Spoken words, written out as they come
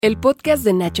El podcast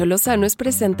de Nacho Lozano es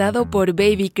presentado por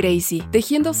Baby Crazy,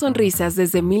 tejiendo sonrisas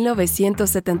desde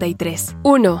 1973.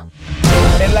 1.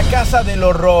 En la Casa del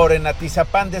Horror, en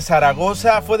Atizapán de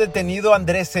Zaragoza, fue detenido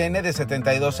Andrés N., de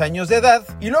 72 años de edad,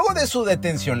 y luego de su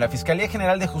detención, la Fiscalía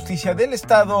General de Justicia del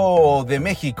Estado de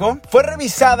México fue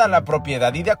revisada la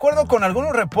propiedad, y de acuerdo con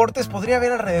algunos reportes, podría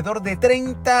haber alrededor de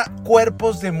 30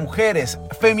 cuerpos de mujeres,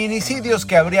 feminicidios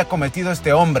que habría cometido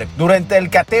este hombre. Durante el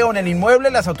cateo en el inmueble,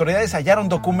 las autoridades hallaron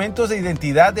documentos de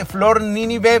identidad de Flor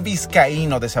Nínive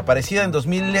Vizcaíno, desaparecida en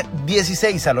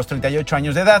 2016 a los 38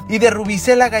 años de edad, y de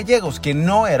Rubicela Gallegos, que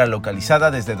no era localizada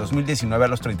desde 2019 a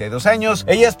los 32 años.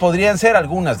 Ellas podrían ser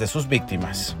algunas de sus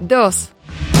víctimas. 2.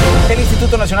 El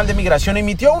Instituto Nacional de Migración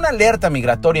emitió una alerta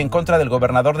migratoria en contra del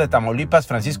gobernador de Tamaulipas,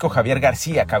 Francisco Javier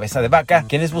García Cabeza de Vaca,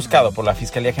 quien es buscado por la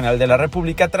Fiscalía General de la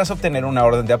República tras obtener una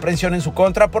orden de aprehensión en su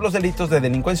contra por los delitos de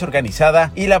delincuencia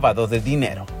organizada y lavado de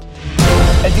dinero.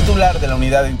 El titular de la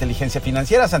Unidad de Inteligencia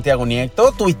Financiera, Santiago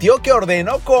Nieto, tuiteó que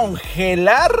ordenó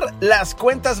congelar las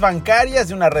cuentas bancarias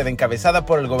de una red encabezada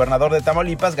por el gobernador de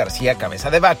Tamaulipas, García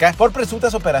Cabeza de Vaca, por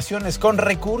presuntas operaciones con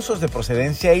recursos de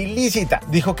procedencia ilícita.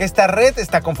 Dijo que esta red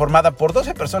está conformada por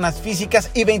 12 personas físicas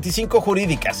y 25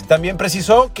 jurídicas. También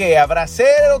precisó que habrá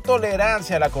cero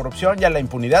tolerancia a la corrupción y a la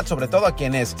impunidad, sobre todo a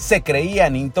quienes se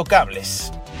creían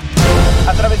intocables.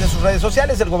 A través de sus redes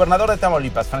sociales, el gobernador de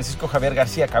Tamaulipas, Francisco Javier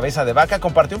García Cabeza de Vaca,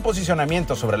 compartió un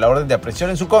posicionamiento sobre la orden de aprehensión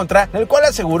en su contra, en el cual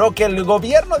aseguró que el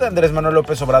gobierno de Andrés Manuel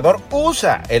López Obrador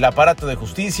usa el aparato de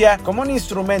justicia como un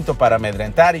instrumento para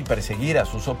amedrentar y perseguir a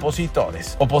sus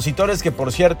opositores. Opositores que,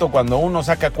 por cierto, cuando uno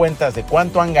saca cuentas de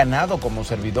cuánto han ganado como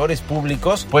servidores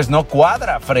públicos, pues no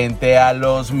cuadra frente a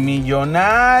los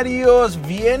millonarios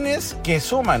bienes que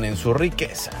suman en su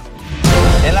riqueza.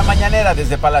 En la mañanera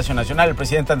desde Palacio Nacional, el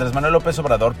presidente Andrés Manuel López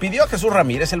Obrador pidió a Jesús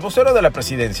Ramírez, el vocero de la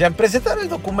presidencia, presentar el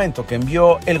documento que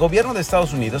envió el gobierno de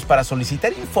Estados Unidos para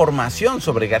solicitar información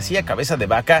sobre García Cabeza de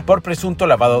Vaca por presunto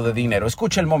lavado de dinero.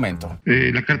 Escucha el momento.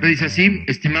 La carta dice así: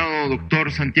 estimado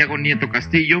doctor Santiago Nieto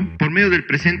Castillo, por medio del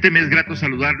presente me es grato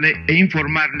saludarle e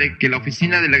informarle que la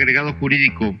oficina del agregado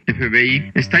jurídico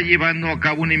FBI está llevando a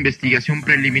cabo una investigación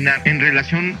preliminar en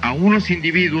relación a unos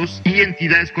individuos y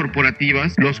entidades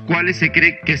corporativas, los cuales se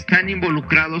cree que están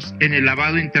involucrados en el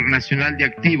lavado internacional de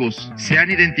activos. Se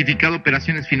han identificado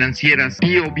operaciones financieras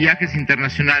y o viajes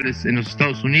internacionales en los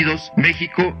Estados Unidos,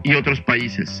 México y otros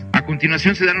países. A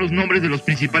continuación se dan los nombres de los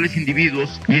principales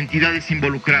individuos y entidades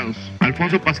involucrados.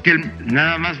 Alfonso Pasquel,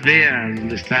 nada más vea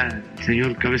dónde está el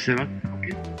señor Cabeza de Vaca.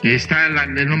 Está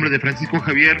el nombre de Francisco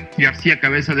Javier García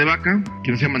Cabeza de Vaca,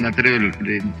 quien se mandatario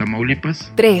de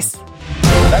Tamaulipas. 3.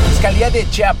 La Fiscalía de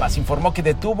Chiapas informó que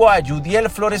detuvo a Yudiel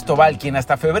Flores Tobal, quien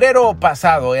hasta febrero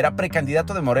pasado era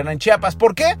precandidato de Morena en Chiapas.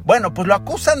 ¿Por qué? Bueno, pues lo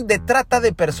acusan de trata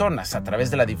de personas a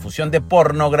través de la difusión de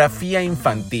pornografía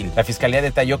infantil. La Fiscalía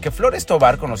detalló que Flores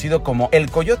Tobar, conocido como el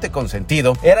Coyote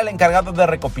Consentido, era el encargado de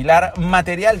recopilar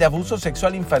material de abuso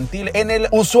sexual infantil en el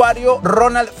usuario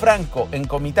Ronald Franco en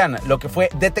Comitán, lo que fue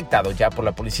detectado ya por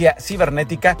la Policía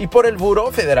Cibernética y por el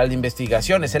Buró Federal de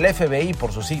Investigaciones, el FBI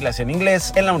por sus siglas en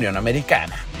inglés, en la Unión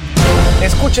Americana.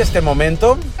 Escucha este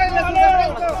momento.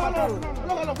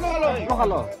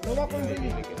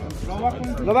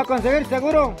 ¿Lo va a conseguir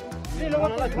seguro?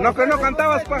 No, que no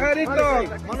cantabas, pajarito.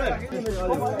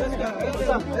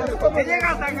 Que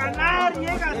llegas a ganar,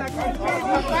 llegas a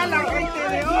conquistar la gente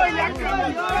de hoy.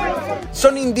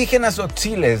 Son indígenas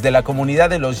otziles de la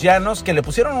comunidad de Los Llanos que le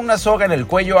pusieron una soga en el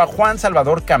cuello a Juan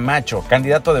Salvador Camacho,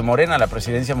 candidato de Morena a la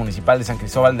presidencia municipal de San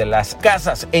Cristóbal de las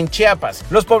Casas, en Chiapas.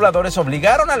 Los pobladores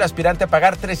obligaron al aspirante a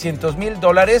pagar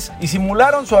 $300,000 y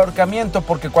simularon su ahorcamiento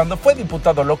porque cuando fue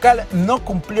diputado local no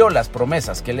cumplió las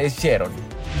promesas que le hicieron.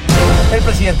 El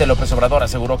presidente López Obrador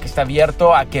aseguró que está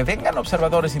abierto a que vengan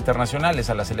observadores internacionales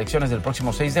a las elecciones del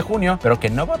próximo 6 de junio, pero que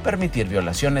no va a permitir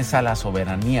violaciones a la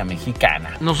soberanía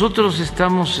mexicana. Nosotros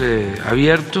estamos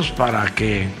abiertos para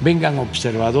que vengan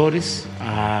observadores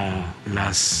a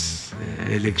las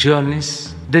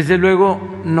elecciones. Desde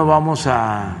luego no vamos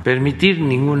a permitir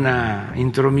ninguna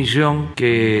intromisión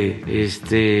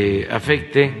que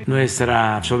afecte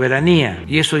nuestra soberanía.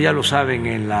 Y eso ya lo saben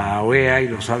en la OEA y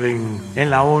lo saben en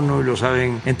la ONU y lo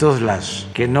saben en todos lados.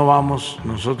 Que no vamos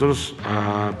nosotros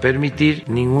a permitir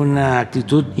ninguna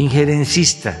actitud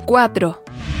injerencista. 4.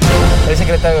 El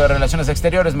secretario de Relaciones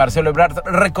Exteriores, Marcelo Ebrard,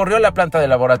 recorrió la planta de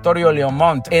laboratorio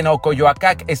Leomont en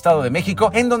Ocoyoacac, Estado de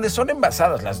México, en donde son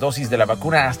envasadas las dosis de la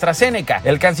vacuna AstraZeneca.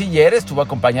 El canciller estuvo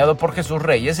acompañado por Jesús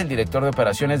Reyes, el director de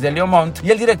operaciones de Leomont,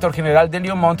 y el director general de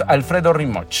Leomont, Alfredo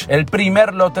Rimoch. El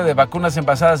primer lote de vacunas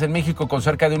envasadas en México con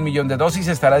cerca de 1 millón de dosis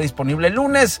estará disponible el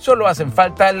lunes. Solo hacen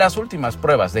falta las últimas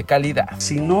pruebas de calidad.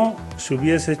 Si no se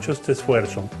hubiese hecho este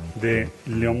esfuerzo de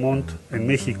Leomont en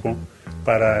México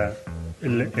para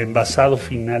el envasado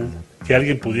final, que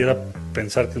alguien pudiera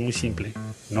pensar que es muy simple.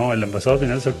 No, el envasado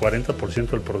final es el 40%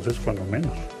 del proceso, cuando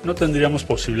menos. No tendríamos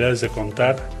posibilidades de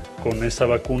contar con esta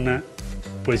vacuna,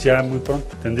 pues ya muy pronto.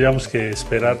 Tendríamos que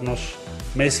esperarnos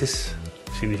meses,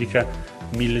 significa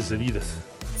miles de vidas.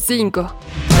 5.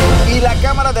 Y la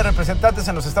Cámara de Representantes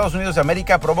en los Estados Unidos de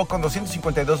América aprobó con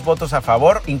 252 votos a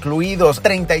favor, incluidos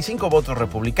 35 votos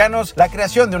republicanos, la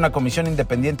creación de una comisión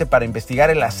independiente para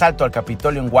investigar el asalto al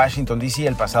Capitolio en Washington, D.C.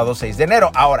 el pasado 6 de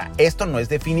enero. Ahora, esto no es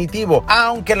definitivo.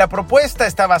 Aunque la propuesta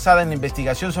está basada en la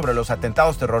investigación sobre los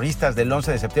atentados terroristas del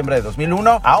 11 de septiembre de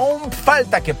 2001, aún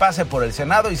falta que pase por el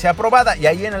Senado y sea aprobada, y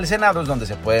ahí en el Senado es donde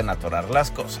se pueden atorar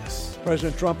las cosas.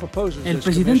 El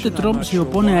presidente Trump se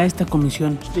opone a esta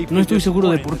comisión. No estoy seguro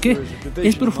de por qué.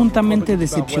 Es profundamente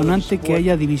decepcionante que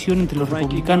haya división entre los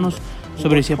republicanos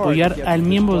sobre si apoyar al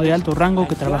miembro de alto rango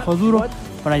que trabajó duro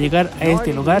para llegar a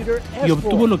este lugar y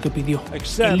obtuvo lo que pidió,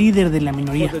 el líder de la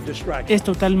minoría. Es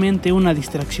totalmente una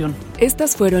distracción.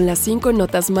 Estas fueron las 5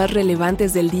 notas más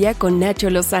relevantes del día con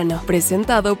Nacho Lozano,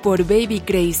 presentado por Baby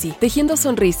Crazy, tejiendo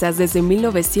sonrisas desde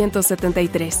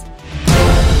 1973.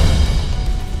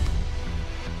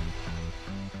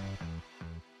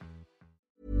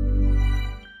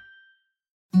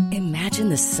 Imagine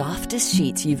the softest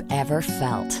sheets you've ever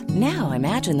felt. Now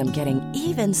imagine them getting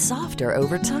even softer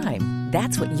over time.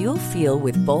 That's what you'll feel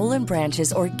with Boll &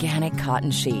 Branch's organic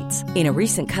cotton sheets. In a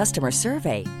recent customer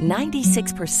survey,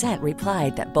 96%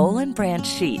 replied that Boll & Branch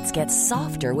sheets get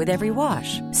softer with every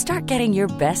wash. Start getting your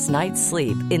best night's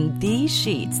sleep in these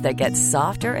sheets that get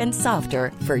softer and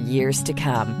softer for years to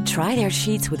come. Try their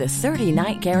sheets with a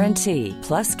 30-night guarantee.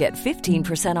 Plus, get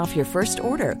 15% off your first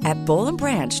order at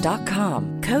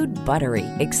bollandbranch.com. Code BUTTERY.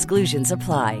 Exclusions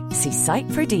apply. See site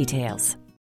for details.